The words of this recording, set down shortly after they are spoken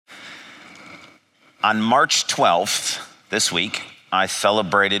On March 12th, this week, I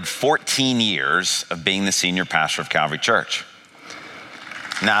celebrated 14 years of being the senior pastor of Calvary Church.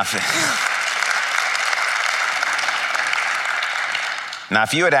 Now, if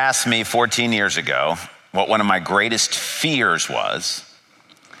you had asked me 14 years ago what one of my greatest fears was,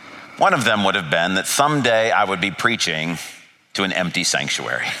 one of them would have been that someday I would be preaching to an empty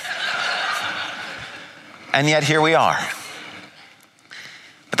sanctuary. And yet here we are.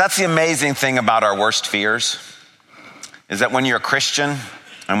 But that's the amazing thing about our worst fears, is that when you're a Christian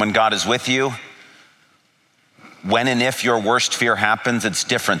and when God is with you, when and if your worst fear happens, it's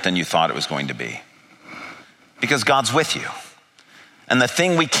different than you thought it was going to be. Because God's with you. And the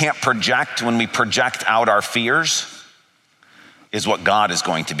thing we can't project when we project out our fears is what God is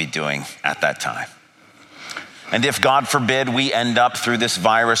going to be doing at that time. And if, God forbid, we end up through this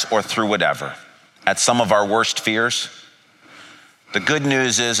virus or through whatever, at some of our worst fears, the good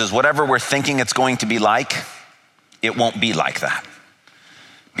news is whatever we're thinking it's going to be like, it won't be like that.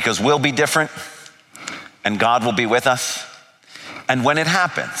 Because we'll be different, and God will be with us. And when it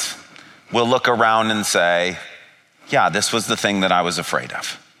happens, we'll look around and say, yeah, this was the thing that I was afraid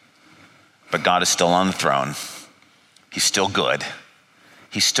of. But God is still on the throne. He's still good.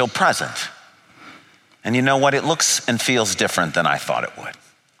 He's still present. And you know what? It looks and feels different than I thought it would.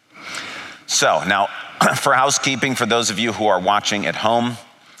 So now, for housekeeping, for those of you who are watching at home,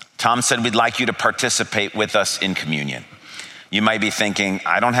 Tom said we'd like you to participate with us in communion. You might be thinking,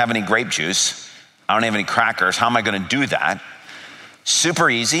 I don't have any grape juice. I don't have any crackers. How am I going to do that? Super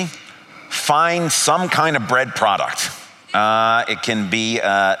easy. Find some kind of bread product. It can be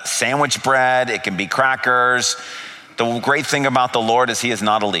sandwich bread. It can be crackers. The great thing about the Lord is he is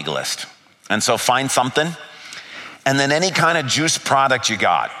not a legalist. And so find something. And then any kind of juice product you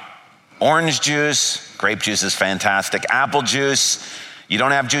got. Orange juice, grape juice is fantastic. Apple juice, you don't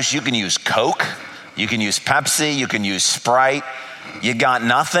have juice, you can use Coke, you can use Pepsi, you can use Sprite. You got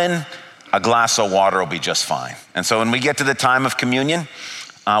nothing, a glass of water will be just fine. And so when we get to the time of communion,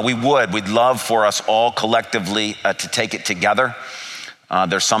 we'd love for us all collectively to take it together.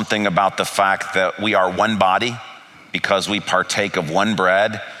 There's something about the fact that we are one body because we partake of one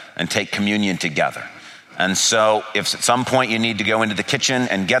bread and take communion together. And so if at some point you need to go into the kitchen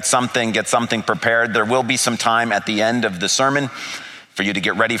and get something prepared, there will be some time at the end of the sermon for you to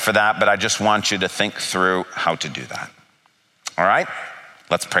get ready for that, but I just want you to think through how to do that. All right?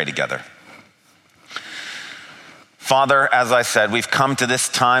 Let's pray together. Father, as I said, we've come to this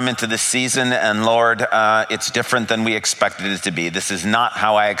time into this season, and Lord, it's different than we expected it to be. This is not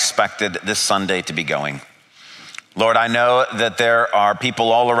how I expected this Sunday to be going. Lord, I know that there are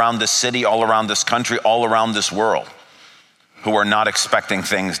people all around this city, all around this country, all around this world who are not expecting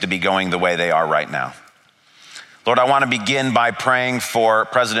things to be going the way they are right now. Lord, I want to begin by praying for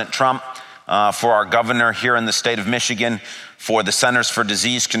President Trump, for our governor here in the state of Michigan, for the Centers for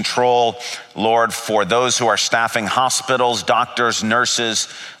Disease Control, Lord, for those who are staffing hospitals, doctors, nurses,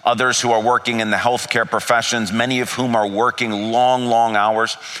 others who are working in the healthcare professions, many of whom are working long, long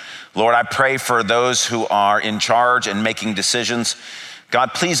hours. Lord, I pray for those who are in charge and making decisions.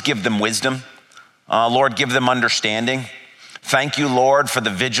 God, please give them wisdom. Lord, give them understanding. Thank you, Lord, for the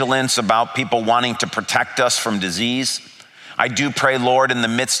vigilance about people wanting to protect us from disease. I do pray, Lord, in the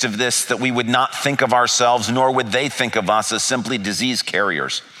midst of this, that we would not think of ourselves, nor would they think of us as simply disease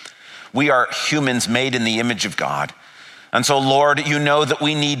carriers. We are humans made in the image of God. And so, Lord, you know that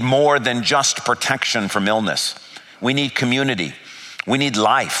we need more than just protection from illness. We need community. We need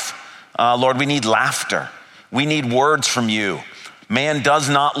life. Lord, we need laughter. We need words from you. Man does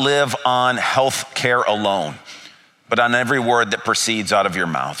not live on health care alone, but on every word that proceeds out of your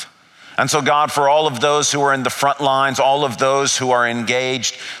mouth. And so, God, for all of those who are in the front lines, all of those who are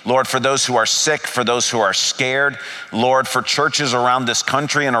engaged, Lord, for those who are sick, for those who are scared, Lord, for churches around this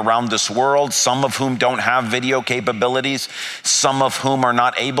country and around this world, some of whom don't have video capabilities, some of whom are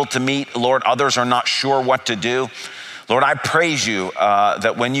not able to meet, Lord, others are not sure what to do. Lord, I praise you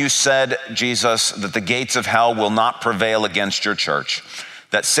that when you said, Jesus, that the gates of hell will not prevail against your church,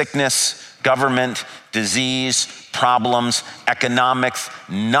 that sickness, government, disease, problems, economics,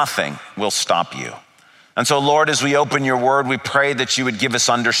 nothing will stop you. And so, Lord, as we open your word, we pray that you would give us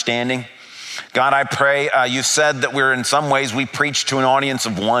understanding. God, I pray, you said that we're in some ways, we preach to an audience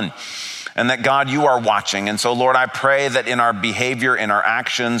of one. And that, God, you are watching. And so, Lord, I pray that in our behavior, in our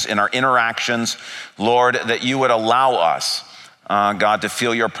actions, in our interactions, Lord, that you would allow us, God, to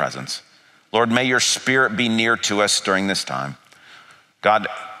feel your presence. Lord, may your spirit be near to us during this time. God,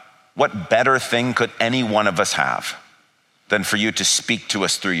 what better thing could any one of us have than for you to speak to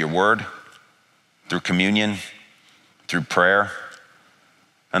us through your word, through communion, through prayer?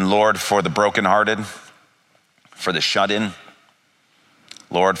 And Lord, for the brokenhearted, for the shut-in,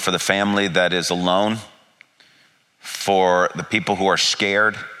 Lord, for the family that is alone, for the people who are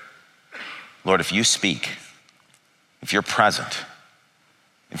scared, Lord, if you speak, if you're present,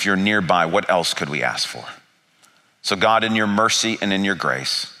 if you're nearby, what else could we ask for? So God, in your mercy and in your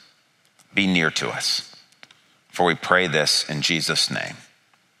grace, be near to us. For we pray this in Jesus' name.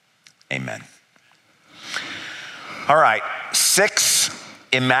 Amen. All right, 6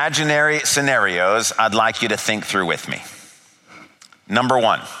 imaginary scenarios I'd like you to think through with me. Number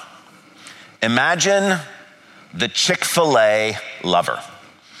 1, imagine the Chick-fil-A lover.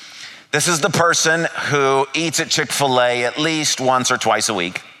 This is the person who eats at Chick-fil-A at least once or twice a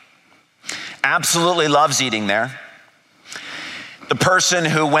week, absolutely loves eating there. The person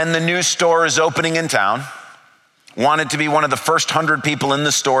who, when the new store is opening in town, wanted to be one of the first 100 people in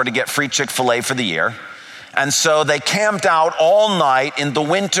the store to get free Chick-fil-A for the year. And so they camped out all night in the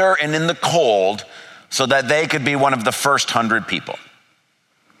winter and in the cold so that they could be one of the first 100 people.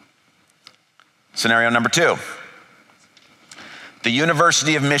 Scenario number 2. The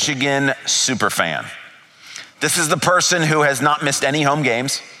University of Michigan superfan. This is the person who has not missed any home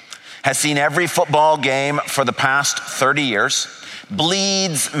games, has seen every football game for the past 30 years,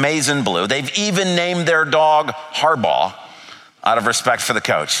 bleeds maize and blue. They've even named their dog Harbaugh out of respect for the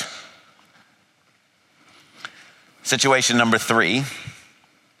coach. Situation number 3,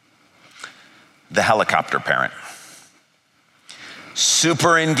 the helicopter parent.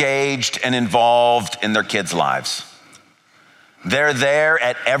 Super engaged and involved in their kids' lives. They're there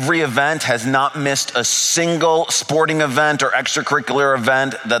at every event, has not missed a single sporting event or extracurricular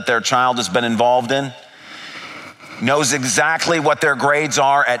event that their child has been involved in. Knows exactly what their grades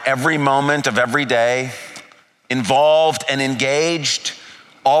are at every moment of every day. Involved and engaged,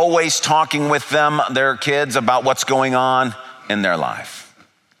 always talking with them, their kids, about what's going on in their life.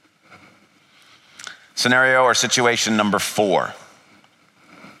 Scenario or situation number 4,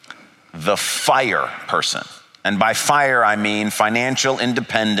 the FIRE person. And by FIRE, I mean financial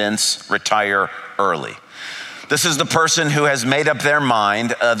independence, retire early. This is the person who has made up their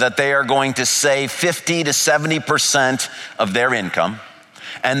mind that they are going to save 50 to 70% of their income,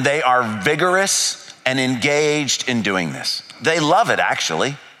 and they are vigorous and engaged in doing this. They love it,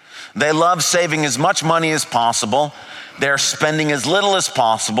 actually. They love saving as much money as possible. They're spending as little as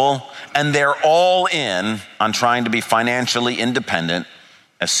possible, and they're all in on trying to be financially independent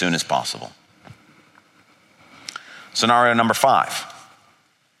as soon as possible. Scenario number 5.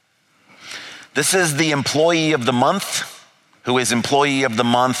 This is the employee of the month who is employee of the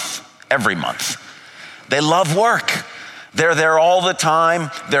month every month. They love work. They're there all the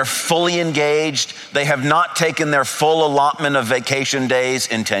time. They're fully engaged. They have not taken their full allotment of vacation days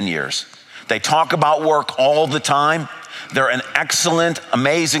in 10 years. They talk about work all the time. They're an excellent,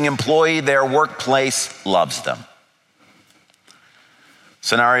 amazing employee. Their workplace loves them.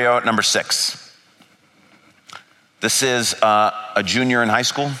 Scenario number 6. This is a junior in high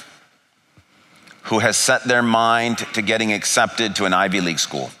school who has set their mind to getting accepted to an Ivy League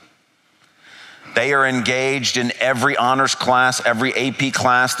school. They are engaged in every honors class, every AP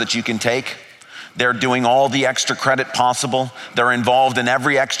class that you can take. They're doing all the extra credit possible. They're involved in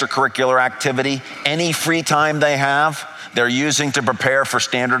every extracurricular activity. Any free time they have, they're using to prepare for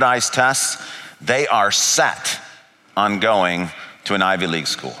standardized tests. They are set on going to an Ivy League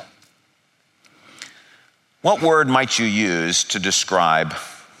school. What word might you use to describe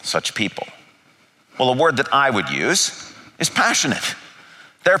such people? Well, a word that I would use is passionate.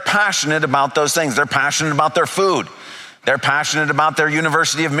 They're passionate about those things. They're passionate about their food. They're passionate about their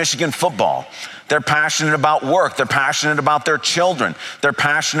University of Michigan football. They're passionate about work. They're passionate about their children. They're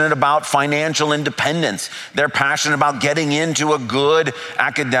passionate about financial independence. They're passionate about getting into a good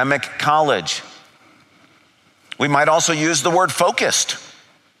academic college. We might also use the word focused.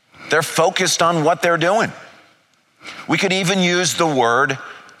 They're focused on what they're doing. We could even use the word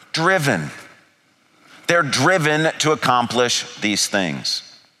driven. They're driven to accomplish these things.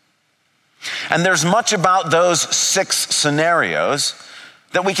 And there's much about those 6 scenarios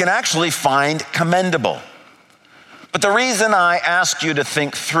that we can actually find commendable. But the reason I ask you to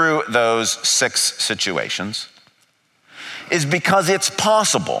think through those 6 situations is because it's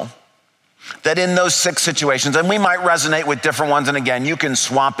possible that in those 6 situations, and we might resonate with different ones, and again, you can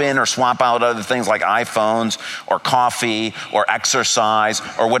swap in or swap out other things like iPhones or coffee or exercise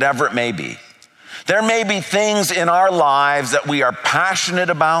or whatever it may be. There may be things in our lives that we are passionate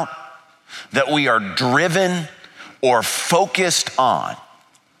about, that we are driven or focused on.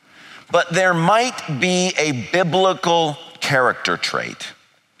 But there might be a biblical character trait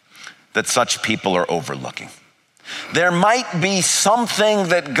that such people are overlooking. There might be something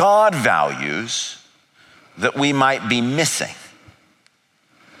that God values that we might be missing.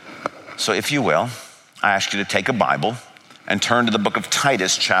 So if you will, I ask you to take a Bible and turn to the book of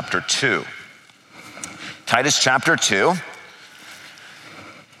Titus chapter 2. Titus chapter 2.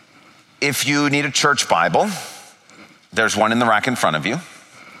 If you need a church Bible, there's one in the rack in front of you.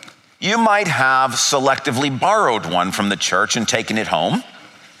 You might have selectively borrowed one from the church and taken it home.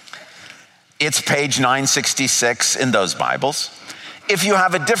 It's page 966 in those Bibles. If you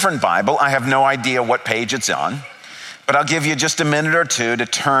have a different Bible, I have no idea what page it's on, but I'll give you just a minute or two to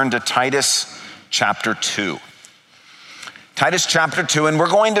turn to Titus chapter 2. Titus chapter 2, and we're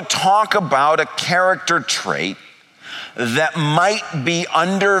going to talk about a character trait that might be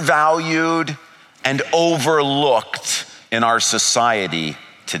undervalued and overlooked in our society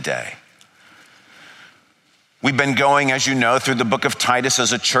today. We've been going, as you know, through the book of Titus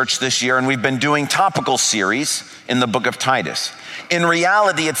as a church this year, and we've been doing topical series in the book of Titus. In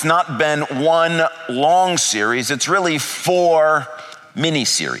reality, it's not been one long series, it's really 4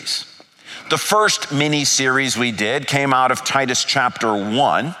 mini-series. The first mini-series we did came out of Titus chapter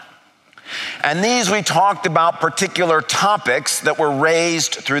 1, and these we talked about particular topics that were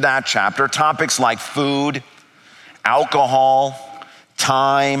raised through that chapter, topics like food, alcohol,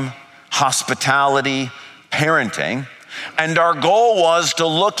 time, hospitality, parenting, and our goal was to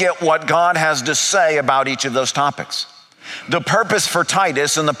look at what God has to say about each of those topics. The purpose for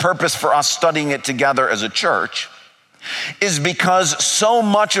Titus and the purpose for us studying it together as a church is because so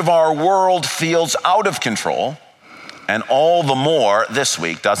much of our world feels out of control, and all the more this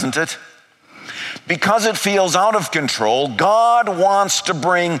week, doesn't it? Because it feels out of control, God wants to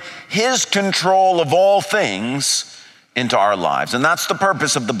bring his control of all things into our lives. And that's the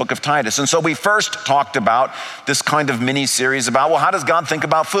purpose of the book of Titus. And so we first talked about this kind of mini-series about, well, how does God think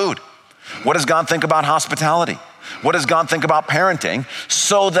about food? What does God think about hospitality? What does God think about parenting?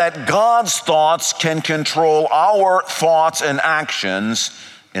 So that God's thoughts can control our thoughts and actions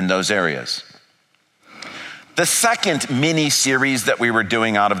in those areas. The second mini-series that we were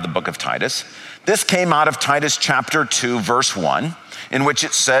doing out of the book of Titus, this came out of Titus chapter 2, verse 1, in which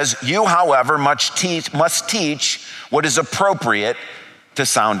it says, you, however, must teach what is appropriate to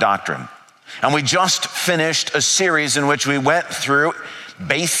sound doctrine. And we just finished a series in which we went through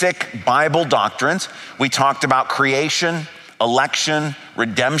basic Bible doctrines. We talked about creation, election,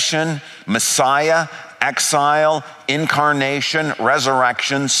 redemption, Messiah, exile, incarnation,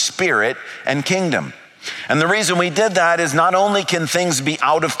 resurrection, spirit, and kingdom. And the reason we did that is not only can things be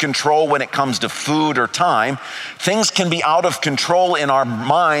out of control when it comes to food or time, things can be out of control in our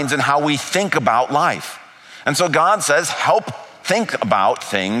minds and how we think about life. And so God says, help think about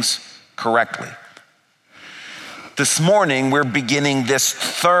things correctly. This morning, we're beginning this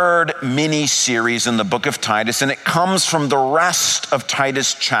third mini-series in the book of Titus, and it comes from the rest of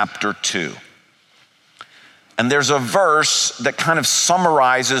Titus chapter 2. And there's a verse that kind of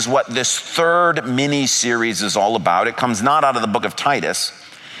summarizes what this third mini-series is all about. It comes not out of the book of Titus.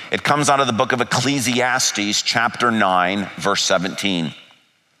 It comes out of the book of Ecclesiastes, chapter 9, verse 17.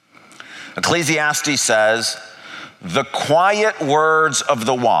 Ecclesiastes says, the quiet words of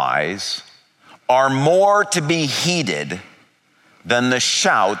the wise are more to be heeded than the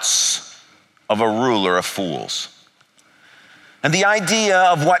shouts of a ruler of fools. And the idea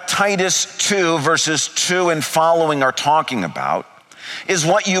of what Titus 2 verses 2 and following are talking about is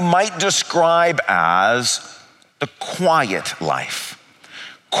what you might describe as the quiet life.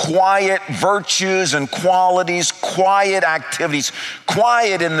 Quiet virtues and qualities, quiet activities,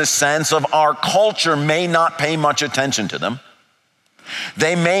 quiet in the sense of our culture may not pay much attention to them.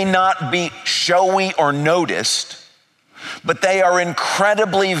 They may not be showy or noticed, but they are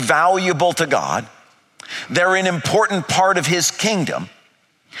incredibly valuable to God. They're an important part of his kingdom.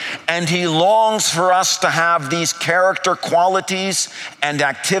 And he longs for us to have these character qualities and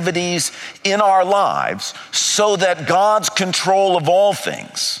activities in our lives so that God's control of all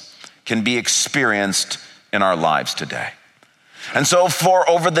things can be experienced in our lives today. And so for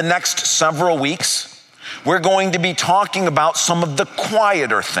over the next several weeks, we're going to be talking about some of the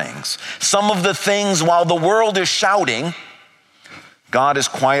quieter things, some of the things while the world is shouting, God is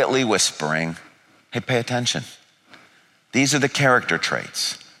quietly whispering, hey, pay attention. These are the character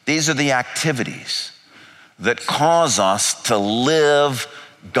traits. These are the activities that cause us to live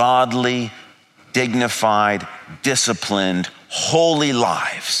godly, dignified, disciplined, holy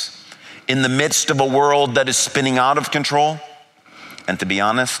lives in the midst of a world that is spinning out of control. And to be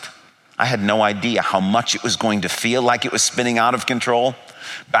honest, I had no idea how much it was going to feel like it was spinning out of control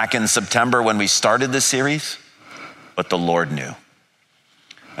back in September when we started this series, but the Lord knew.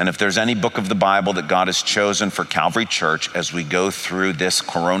 And if there's any book of the Bible that God has chosen for Calvary Church as we go through this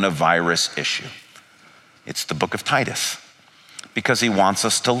coronavirus issue, it's the book of Titus, because he wants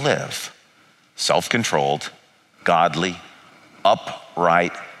us to live self-controlled, godly,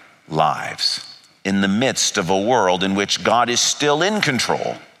 upright lives in the midst of a world in which God is still in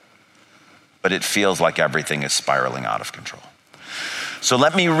control, but it feels like everything is spiraling out of control. So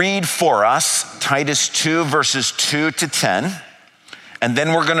let me read for us Titus 2, verses 2 to 10, and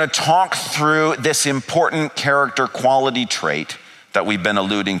then we're going to talk through this important character quality trait that we've been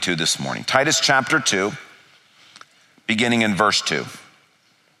alluding to this morning. Titus chapter 2, beginning in verse 2.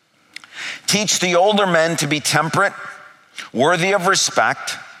 Teach the older men to be temperate, worthy of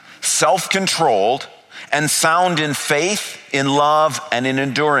respect, self-controlled, and sound in faith, in love, and in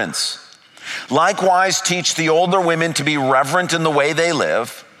endurance. Likewise, teach the older women to be reverent in the way they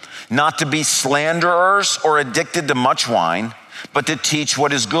live, not to be slanderers or addicted to much wine, but to teach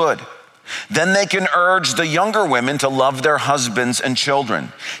what is good. Then they can urge the younger women to love their husbands and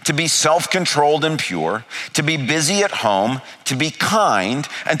children, to be self-controlled and pure, to be busy at home, to be kind,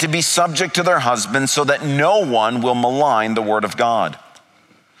 and to be subject to their husbands so that no one will malign the word of God.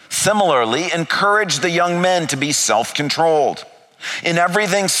 Similarly, encourage the young men to be self-controlled. In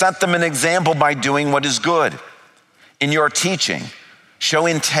everything, set them an example by doing what is good. In your teaching, show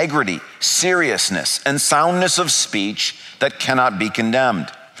integrity, seriousness, and soundness of speech that cannot be condemned,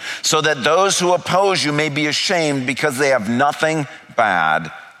 so that those who oppose you may be ashamed because they have nothing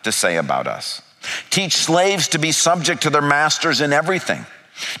bad to say about us. Teach slaves to be subject to their masters in everything,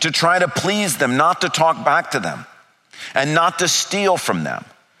 to try to please them, not to talk back to them, and not to steal from them,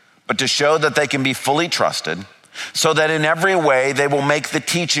 but to show that they can be fully trusted, so that in every way they will make the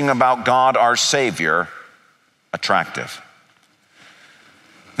teaching about God our Savior attractive.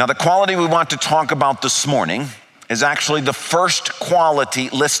 Now, the quality we want to talk about this morning is actually the first quality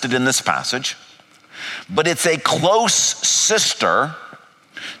listed in this passage, but it's a close sister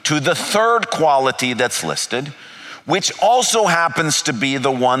to the third quality that's listed, which also happens to be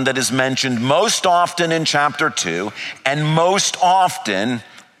the one that is mentioned most often in chapter 2 and most often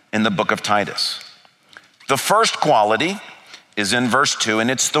in the book of Titus. The first quality is in verse 2,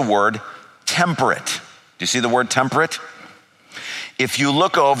 and it's the word temperate. Do you see the word temperate? If you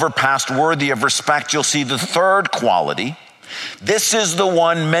look over past worthy of respect, you'll see the third quality. This is the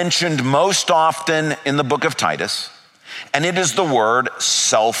one mentioned most often in the book of Titus, and it is the word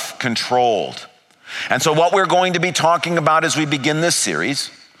self-controlled. And so what we're going to be talking about as we begin this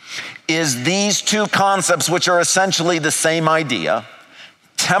series is these two concepts, which are essentially the same idea: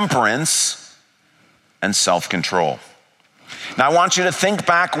 temperance and self-control. Now, I want you to think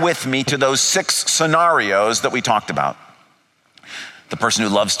back with me to those 6 scenarios that we talked about. The person who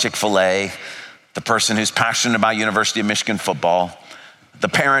loves Chick-fil-A, the person who's passionate about University of Michigan football, the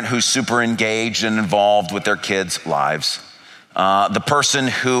parent who's super engaged and involved with their kids' lives, the person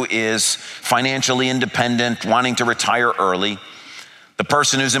who is financially independent, wanting to retire early, the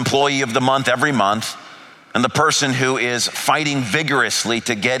person who's employee of the month every month, and the person who is fighting vigorously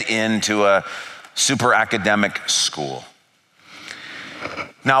to get into a super academic school.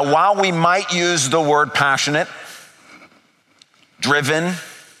 Now, while we might use the word passionate, driven,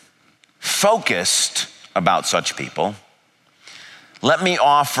 focused about such people, let me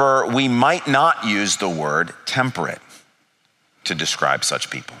offer we might not use the word temperate to describe such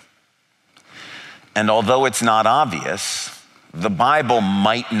people. And although it's not obvious, the Bible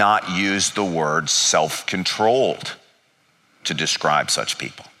might not use the word self-controlled to describe such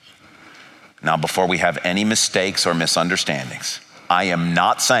people. Now, before we have any mistakes or misunderstandings, I am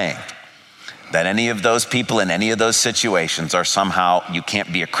not saying that any of those people in any of those situations are somehow, you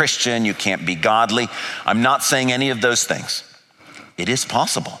can't be a Christian, you can't be godly. I'm not saying any of those things. It is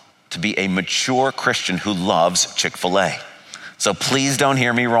possible to be a mature Christian who loves Chick-fil-A. So please don't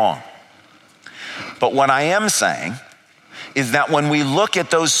hear me wrong. But what I am saying is that when we look at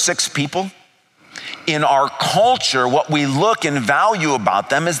those 6 people, in our culture, what we look and value about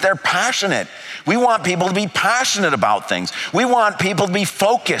them is they're passionate. We want people to be passionate about things. We want people to be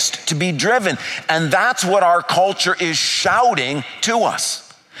focused, to be driven. And that's what our culture is shouting to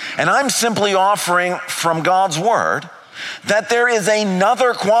us. And I'm simply offering from God's word that there is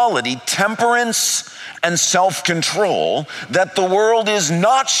another quality, temperance and self-control, that the world is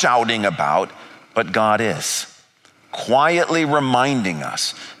not shouting about, but God is. Quietly reminding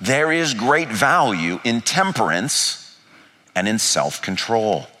us there is great value in temperance and in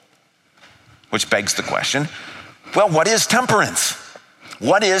self-control. Which begs the question, well, what is temperance?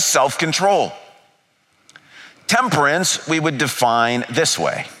 What is self-control? Temperance we would define this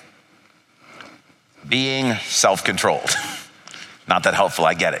way: being self-controlled. Not that helpful,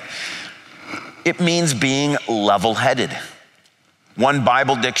 I get it. It means being level-headed. One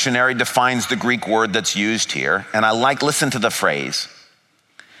Bible dictionary defines the Greek word that's used here, and listen to the phrase,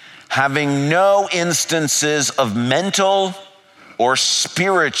 having no instances of mental or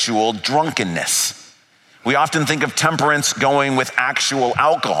spiritual drunkenness. We often think of temperance going with actual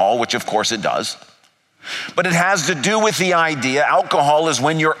alcohol, which of course it does. But it has to do with the idea, alcohol is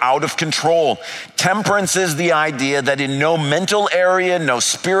when you're out of control. Temperance is the idea that in no mental area, no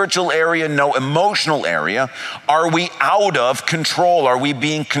spiritual area, no emotional area, are we out of control? Are we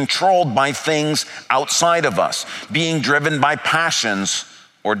being controlled by things outside of us, being driven by passions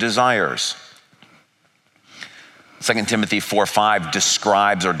or desires? 2 Timothy 4:5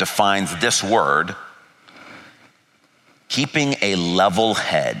 describes or defines this word, keeping a level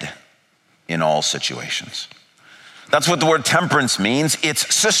head in all situations. That's what the word temperance means.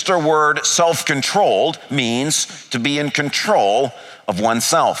 Its sister word, self-controlled, means to be in control of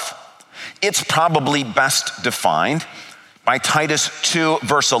oneself. It's probably best defined by Titus 2,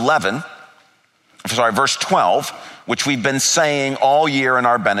 verse 12, which we've been saying all year in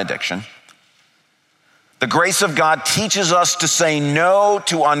our benediction. The grace of God teaches us to say no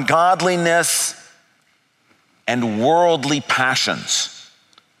to ungodliness and worldly passions,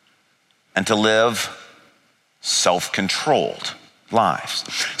 and to live self-controlled lives.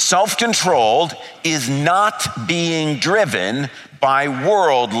 Self-controlled is not being driven by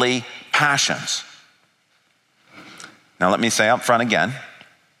worldly passions. Now let me say up front again,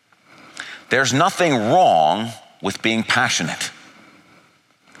 there's nothing wrong with being passionate,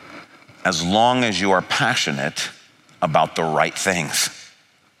 as long as you are passionate about the right things.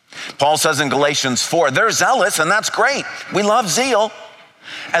 Paul says in Galatians 4, they're zealous, and that's great. We love zeal,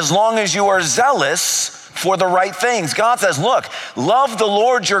 as long as you are zealous for the right things. God says, look, love the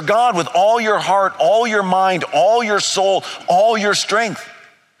Lord your God with all your heart, all your mind, all your soul, all your strength.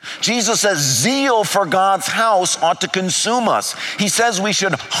 Jesus says zeal for God's house ought to consume us. He says we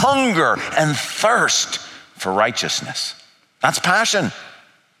should hunger and thirst for righteousness. That's passion.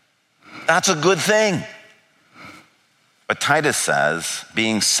 That's a good thing. But Titus says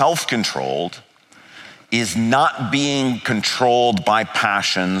being self-controlled is not being controlled by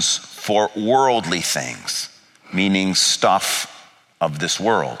passions for worldly things, meaning stuff of this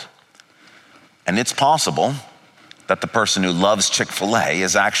world. And it's possible that the person who loves Chick-fil-A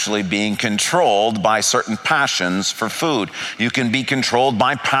is actually being controlled by certain passions for food. You can be controlled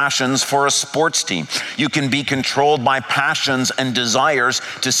by passions for a sports team. You can be controlled by passions and desires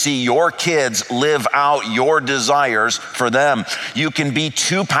to see your kids live out your desires for them. You can be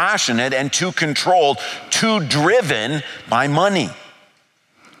too passionate and too controlled, too driven by money,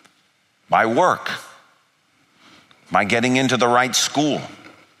 by work, by getting into the right school,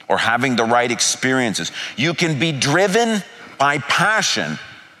 or having the right experiences. You can be driven by passion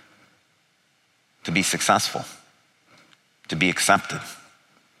to be successful, to be accepted,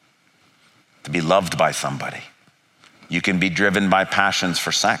 to be loved by somebody. You can be driven by passions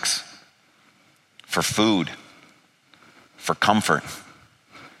for sex, for food, for comfort,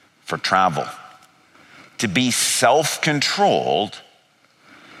 for travel. To be self-controlled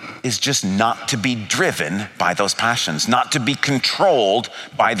is just not to be driven by those passions, not to be controlled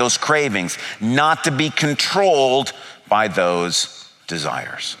by those cravings, not to be controlled by those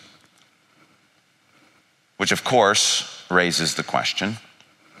desires. Which of course raises the question,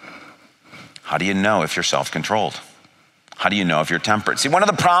 how do you know if you're self-controlled? How do you know if you're temperate? See, one of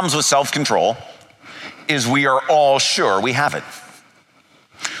the problems with self-control is we are all sure we have it.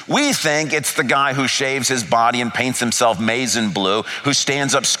 We think it's the guy who shaves his body and paints himself maize and blue, who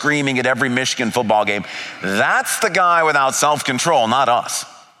stands up screaming at every Michigan football game. That's the guy without self-control, not us.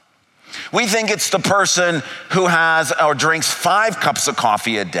 We think it's the person who has or drinks 5 cups of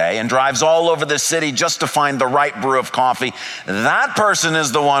coffee a day and drives all over the city just to find the right brew of coffee. That person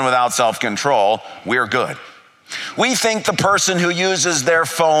is the one without self-control. We're good. We think the person who uses their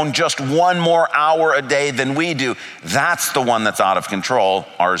phone just 1 more hour a day than we do, that's the one that's out of control.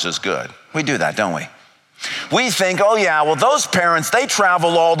 Ours is good. We do that, don't we? We think, oh yeah, well those parents, they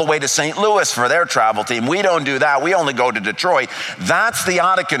travel all the way to St. Louis for their travel team. We don't do that. We only go to Detroit. That's the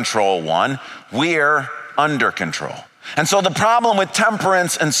out of control one. We're under control. And so the problem with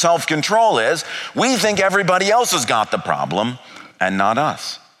temperance and self-control is we think everybody else has got the problem and not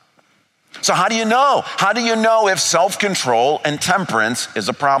us. So how do you know? How do you know if self-control and temperance is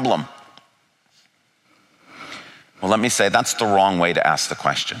a problem? Well, let me say that's the wrong way to ask the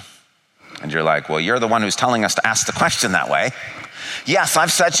question. And you're like, well, you're the one who's telling us to ask the question that way. Yes,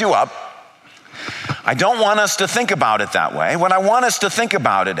 I've set you up. I don't want us to think about it that way. What I want us to think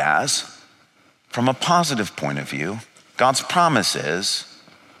about it as, from a positive point of view, God's promise is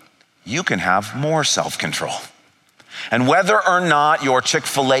you can have more self-control. And whether or not your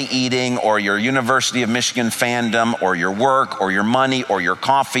Chick-fil-A eating or your University of Michigan fandom or your work or your money or your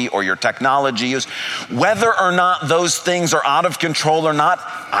coffee or your technology use, whether or not those things are out of control or not,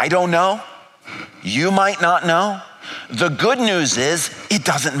 I don't know. You might not know. The good news is it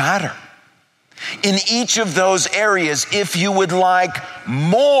doesn't matter. In each of those areas, if you would like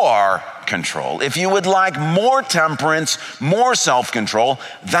more control, if you would like more temperance, more self-control,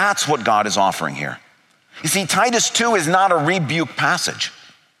 that's what God is offering here. You see, Titus 2 is not a rebuke passage.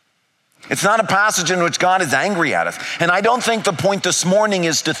 It's not a passage in which God is angry at us. And I don't think the point this morning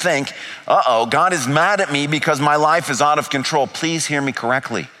is to think, God is mad at me because my life is out of control. Please hear me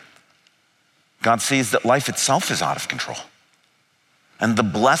correctly. God sees that life itself is out of control. And the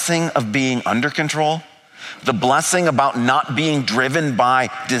blessing of being under control, the blessing about not being driven by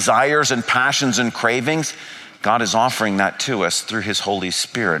desires and passions and cravings, God is offering that to us through his Holy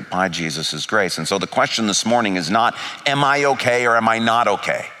Spirit by Jesus' grace. And so the question this morning is not, am I okay or am I not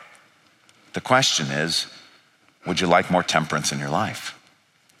okay? The question is, would you like more temperance in your life?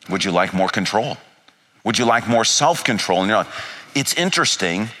 Would you like more control? Would you like more self-control in your life? It's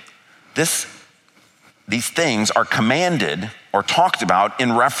interesting, these things are commanded or talked about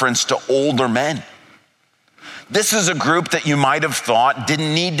in reference to older men. This is a group that you might have thought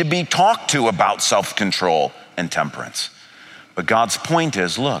didn't need to be talked to about self-control and temperance. But God's point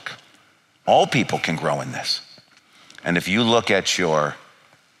is, look, all people can grow in this. And if you look at your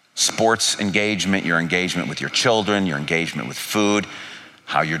sports engagement, your engagement with your children, your engagement with food,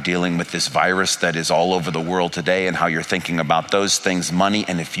 how you're dealing with this virus that is all over the world today and how you're thinking about those things, money,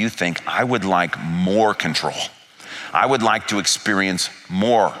 and if you think, I would like more control, I would like to experience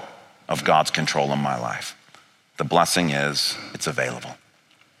more of God's control in my life, the blessing is it's available.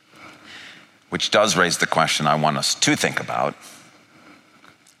 Which does raise the question I want us to think about.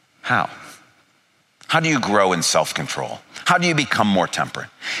 How? How do you grow in self-control? How do you become more temperate?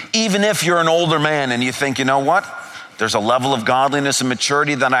 Even if you're an older man and you think, you know what? There's a level of godliness and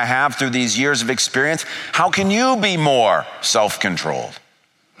maturity that I have through these years of experience. How can you be more self-controlled,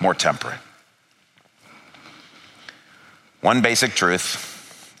 more temperate? One basic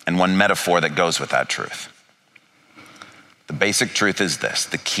truth and one metaphor that goes with that truth. The basic truth is this,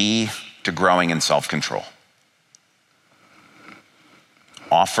 the key to growing in self-control.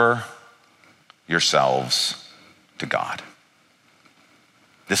 Offer yourselves to God.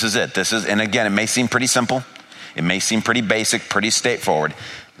 This is it. And again, it may seem pretty simple. It may seem pretty basic, pretty straightforward.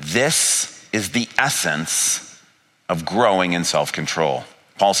 This is the essence of growing in self-control.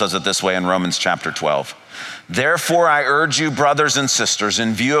 Paul says it this way in Romans chapter 12. Therefore, I urge you, brothers and sisters,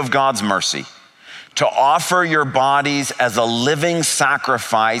 in view of God's mercy, to offer your bodies as a living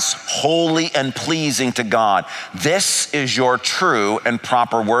sacrifice, holy and pleasing to God. This is your true and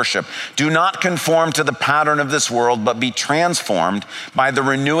proper worship. Do not conform to the pattern of this world, but be transformed by the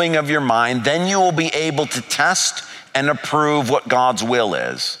renewing of your mind. Then you will be able to test and approve what God's will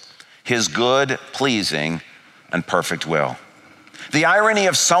is, his good, pleasing, and perfect will. The irony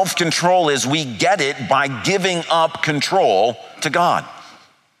of self-control is we get it by giving up control to God.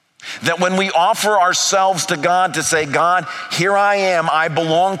 That when we offer ourselves to God to say, God, here I am, I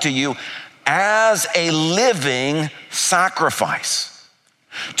belong to you, as a living sacrifice.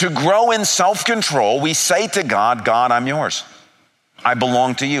 To grow in self-control, we say to God, God, I'm yours. I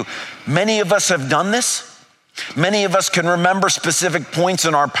belong to you. Many of us have done this. Many of us can remember specific points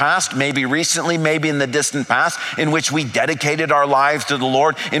in our past, maybe recently, maybe in the distant past, in which we dedicated our lives to the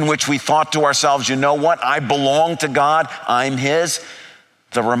Lord, in which we thought to ourselves, you know what, I belong to God, I'm his.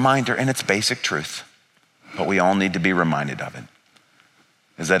 The reminder, and it's basic truth, but we all need to be reminded of it,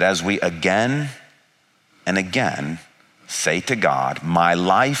 is that as we again and again say to God, my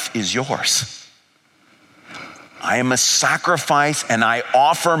life is yours. I am a sacrifice and I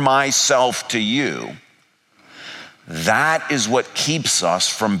offer myself to you. That is what keeps us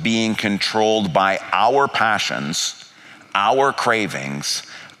from being controlled by our passions, our cravings,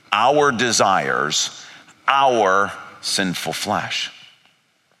 our desires, our sinful flesh.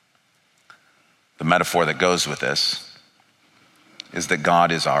 The metaphor that goes with this is that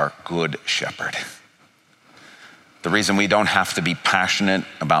God is our good shepherd. The reason we don't have to be passionate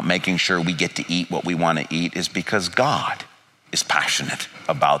about making sure we get to eat what we want to eat is because God is passionate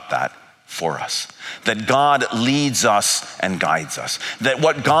about that for us. That God leads us and guides us. That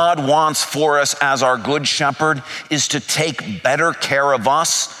what God wants for us as our good shepherd is to take better care of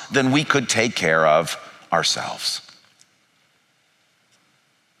us than we could take care of ourselves.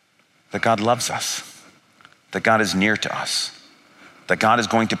 That God loves us, that God is near to us, that God is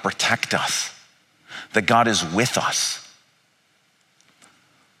going to protect us, that God is with us,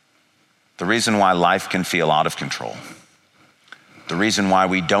 The reason why life can feel out of control, the reason why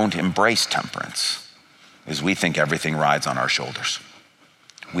we don't embrace temperance, is we think everything rides on our shoulders.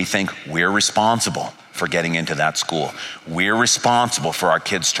 We think we're responsible for getting into that school. We're responsible for our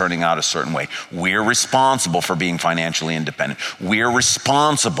kids turning out a certain way. We're responsible for being financially independent. We're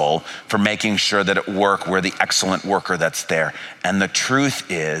responsible for making sure that at work we're the excellent worker that's there. And the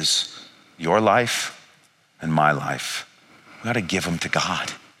truth is, your life and my life, we got to give them to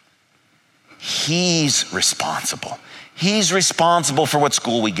God. He's responsible. He's responsible for what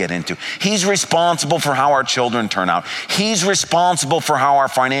school we get into. He's responsible for how our children turn out. He's responsible for how our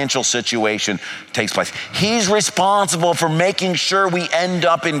financial situation takes place. He's responsible for making sure we end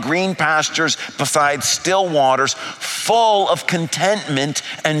up in green pastures beside still waters, full of contentment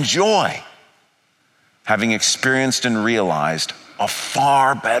and joy, having experienced and realized a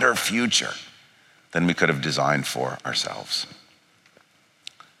far better future than we could have designed for ourselves.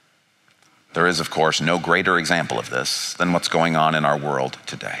 There is, of course, no greater example of this than what's going on in our world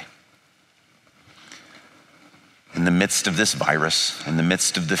today. In the midst of this virus, in the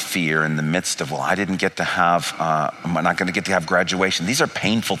midst of the fear, in the midst of, I'm not going to get to have graduation. These are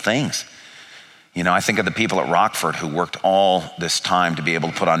painful things. You know, I think of the people at Rockford who worked all this time to be able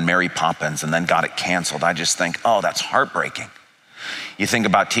to put on Mary Poppins and then got it canceled. I just think, oh, that's heartbreaking. You think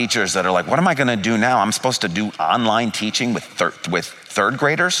about teachers that are like, what am I going to do now? I'm supposed to do online teaching with third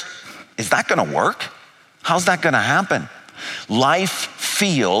graders? Is that going to work? How's that going to happen? Life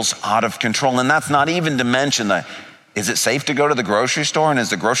feels out of control. And that's not even to mention is it safe to go to the grocery store? And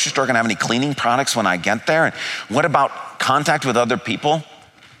is the grocery store going to have any cleaning products when I get there? And what about contact with other people?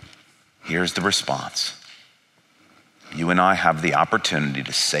 Here's the response. You and I have the opportunity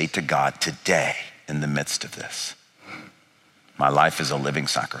to say to God today, in the midst of this, my life is a living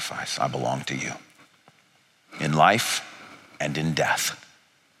sacrifice. I belong to you. In life and in death.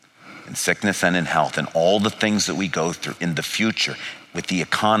 In sickness and in health, and all the things that we go through in the future, with the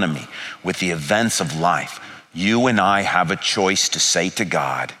economy, with the events of life, you and I have a choice to say to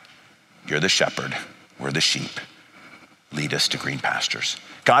God, you're the shepherd, we're the sheep. Lead us to green pastures.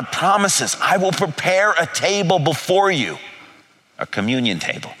 God promises, I will prepare a table before you, a communion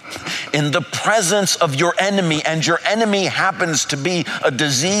table, in the presence of your enemy, and your enemy happens to be a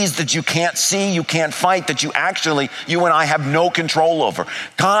disease that you can't see, you can't fight, that you and I have no control over.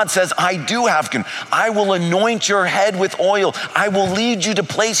 God says, I do have control. I will anoint your head with oil. I will lead you to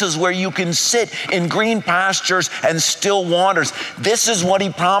places where you can sit in green pastures and still waters. This is what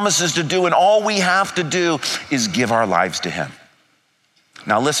he promises to do, and all we have to do is give our lives to him.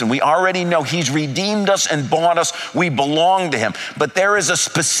 Now listen, we already know he's redeemed us and bought us. We belong to him. But there is a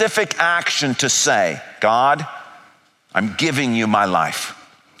specific action to say, God, I'm giving you my life.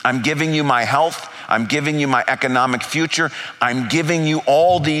 I'm giving you my health. I'm giving you my economic future. I'm giving you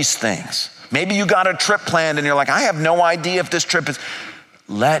all these things. Maybe you got a trip planned and you're like, I have no idea if this trip is.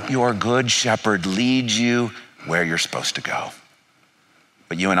 Let your good shepherd lead you where you're supposed to go.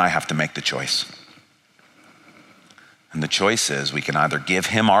 But you and I have to make the choice. And the choice is we can either give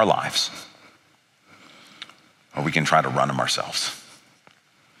him our lives or we can try to run them ourselves.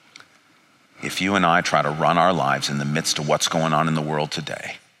 If you and I try to run our lives in the midst of what's going on in the world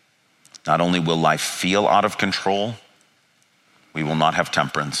today, not only will life feel out of control, we will not have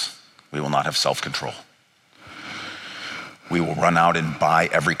temperance, we will not have self-control. We will run out and buy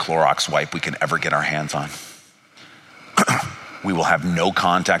every Clorox wipe we can ever get our hands on. We will have no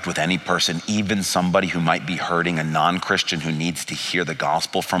contact with any person, even somebody who might be hurting, a non-Christian who needs to hear the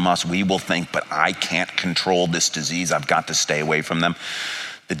gospel from us. We will think, but I can't control this disease. I've got to stay away from them.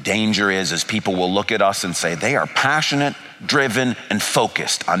 The danger is people will look at us and say they are passionate, driven, and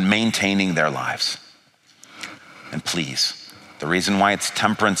focused on maintaining their lives. And please, the reason why it's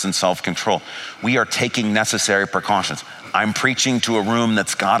temperance and self-control, we are taking necessary precautions. I'm preaching to a room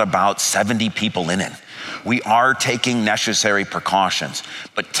that's got about 70 people in it. We are taking necessary precautions,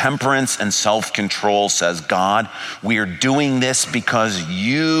 but temperance and self-control says, God, we are doing this because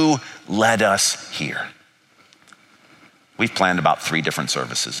you led us here. We've planned about 3 different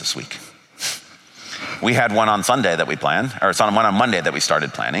services this week. We had one on Sunday that we planned, or one on Monday that we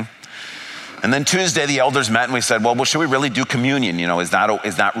started planning. And then Tuesday, the elders met and we said, well, should we really do communion? You know, is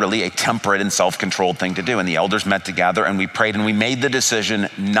that really a temperate and self-controlled thing to do? And the elders met together and we prayed and we made the decision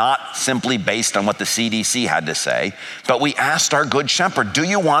not simply based on what the CDC had to say, but we asked our good shepherd, do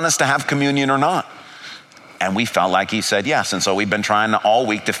you want us to have communion or not? And we felt like he said yes. And so we've been trying all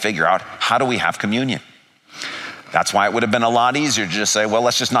week to figure out, how do we have communion? That's why it would have been a lot easier to just say, well,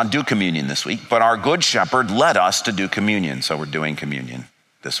 let's just not do communion this week. But our good shepherd led us to do communion. So we're doing communion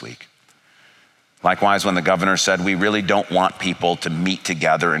this week. Likewise, when the governor said, we really don't want people to meet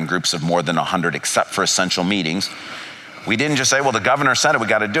together in groups of more than 100 except for essential meetings, we didn't just say, well, the governor said it, we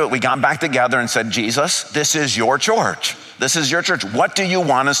got to do it. We got back together and said, Jesus, this is your church. This is your church. What do you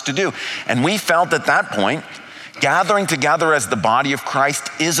want us to do? And we felt at that point, gathering together as the body of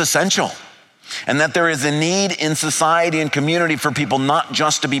Christ is essential. And that there is a need in society and community for people not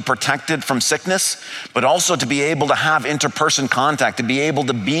just to be protected from sickness, but also to be able to have interperson contact, to be able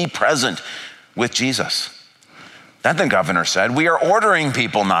to be present with Jesus. Then the governor said, we are ordering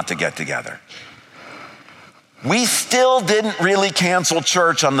people not to get together. We still didn't really cancel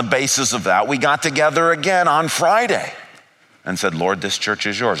church on the basis of that. We got together again on Friday and said, Lord, this church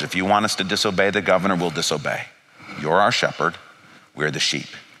is yours. If you want us to disobey the governor, we'll disobey. You're our shepherd. We're the sheep.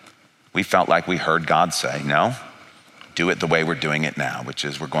 We felt like we heard God say, no, do it the way we're doing it now, which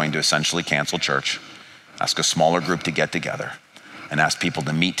is we're going to essentially cancel church, ask a smaller group to get together, and ask people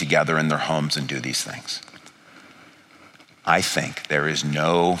to meet together in their homes and do these things. I think there is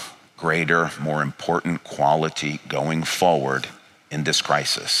no greater, more important quality going forward in this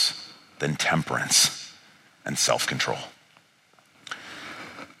crisis than temperance and self-control.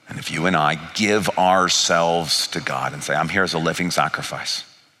 And if you and I give ourselves to God and say, I'm here as a living sacrifice.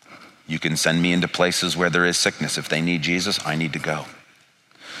 You can send me into places where there is sickness. If they need Jesus, I need to go.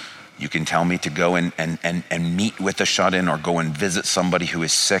 You can tell me to go and meet with a shut-in or go and visit somebody who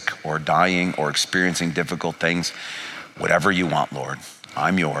is sick or dying or experiencing difficult things. Whatever you want, Lord,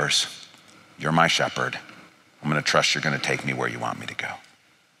 I'm yours. You're my shepherd. I'm going to trust you're going to take me where you want me to go.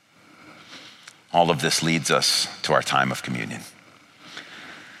 All of this leads us to our time of communion.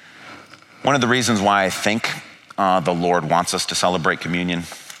 One of the reasons why I think the Lord wants us to celebrate communion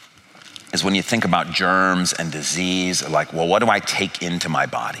is when you think about germs and disease, like, well, what do I take into my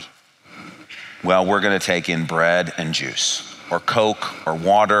body? Well, we're going to take in bread and juice, or Coke, or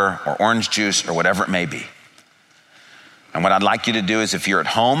water, or orange juice, or whatever it may be. And what I'd like you to do is if you're at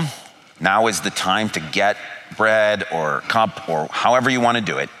home, now is the time to get bread or cup or however you want to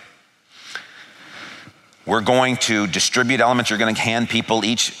do it. We're going to distribute elements. You're going to hand people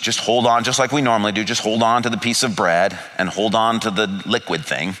each, just hold on, just like we normally do, just hold on to the piece of bread and hold on to the liquid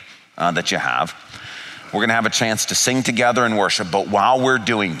thing that you have. We're going to have a chance to sing together and worship, but while we're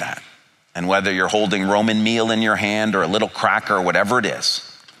doing that, and whether you're holding Roman meal in your hand or a little cracker or whatever it is,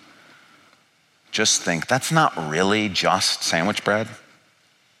 just think, that's not really just sandwich bread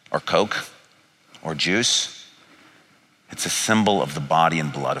or Coke or juice. It's a symbol of the body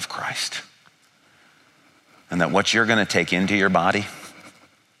and blood of Christ. And that what you're going to take into your body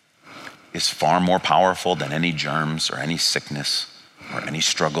is far more powerful than any germs or any sickness or any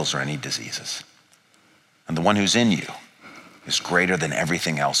struggles or any diseases. And the one who's in you is greater than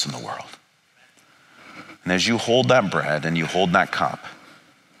everything else in the world. And as you hold that bread and you hold that cup,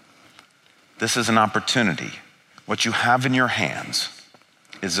 this is an opportunity. What you have in your hands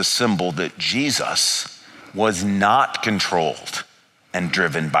is a symbol that Jesus was not controlled and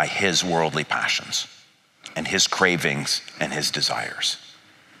driven by his worldly passions and his cravings and his desires.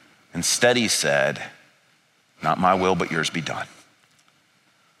 Instead, he said, not my will, but yours be done.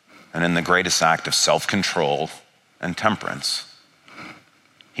 And in the greatest act of self-control and temperance,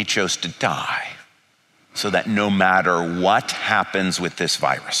 he chose to die so that no matter what happens with this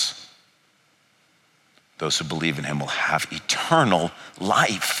virus, those who believe in him will have eternal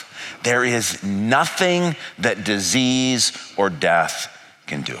life. There is nothing that disease or death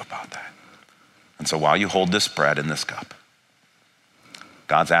can do about that. And so while you hold this bread and this cup,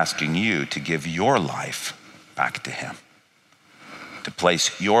 God's asking you to give your life back to him, to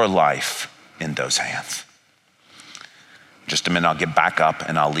place your life in those hands. In just a minute, I'll get back up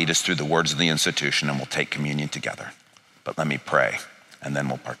and I'll lead us through the words of the institution and we'll take communion together. But let me pray and then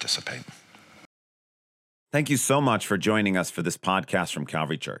we'll participate. Thank you so much for joining us for this podcast from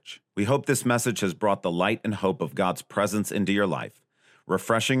Calvary Church. We hope this message has brought the light and hope of God's presence into your life,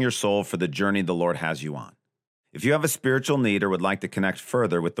 refreshing your soul for the journey the Lord has you on. If you have a spiritual need or would like to connect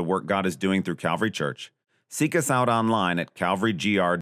further with the work God is doing through Calvary Church, seek us out online at calvarygr.org.